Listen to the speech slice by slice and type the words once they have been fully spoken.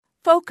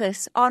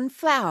Focus on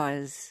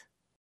flowers.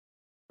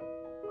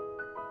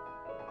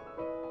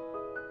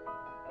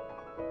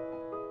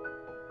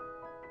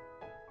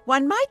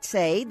 One might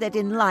say that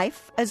in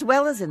life, as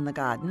well as in the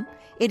garden,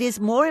 it is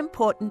more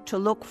important to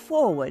look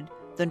forward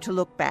than to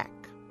look back.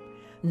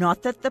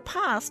 Not that the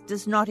past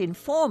does not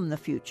inform the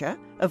future,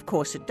 of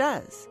course it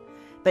does.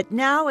 But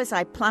now as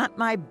I plant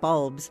my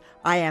bulbs,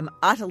 I am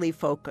utterly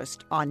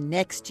focused on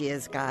next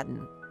year's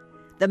garden.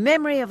 The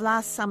memory of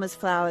last summer's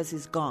flowers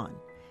is gone,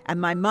 and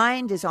my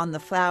mind is on the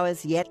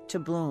flowers yet to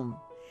bloom.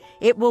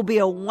 It will be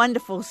a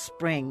wonderful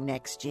spring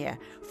next year,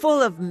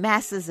 full of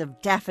masses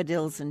of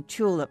daffodils and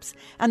tulips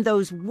and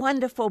those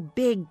wonderful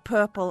big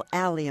purple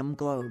allium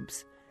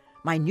globes.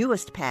 My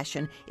newest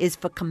passion is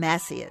for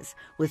Camasias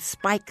with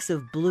spikes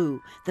of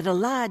blue that are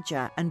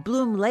larger and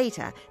bloom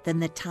later than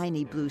the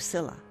tiny blue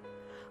scilla.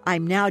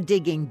 I'm now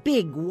digging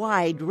big,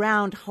 wide,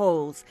 round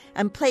holes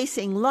and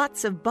placing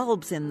lots of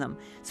bulbs in them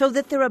so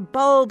that there are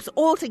bulbs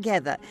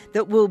altogether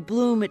that will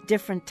bloom at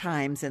different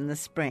times in the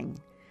spring.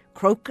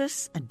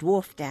 Crocus and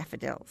dwarf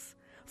daffodils,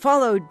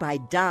 followed by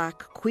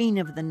dark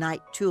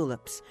queen-of-the-night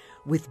tulips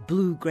with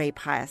blue grape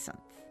hyacinth.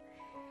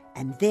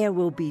 And there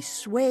will be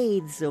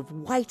swathes of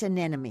white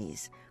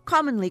anemones,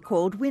 commonly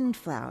called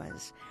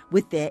windflowers,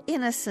 with their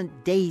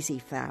innocent daisy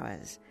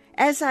flowers.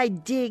 As I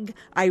dig,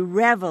 I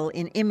revel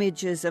in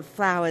images of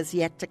flowers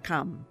yet to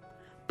come.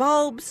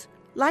 Bulbs,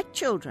 like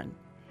children,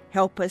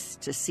 help us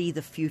to see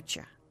the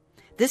future.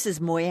 This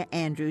is Moya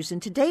Andrews,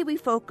 and today we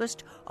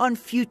focused on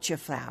future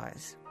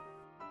flowers.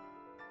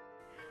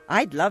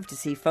 I'd love to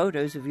see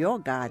photos of your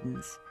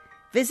gardens.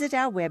 Visit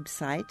our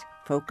website,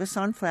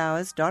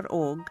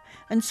 focusonflowers.org,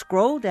 and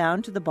scroll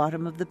down to the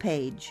bottom of the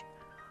page.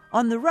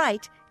 On the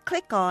right,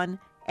 click on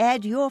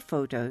Add Your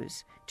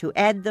Photos to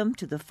add them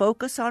to the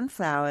Focus on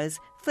Flowers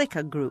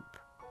Flickr group.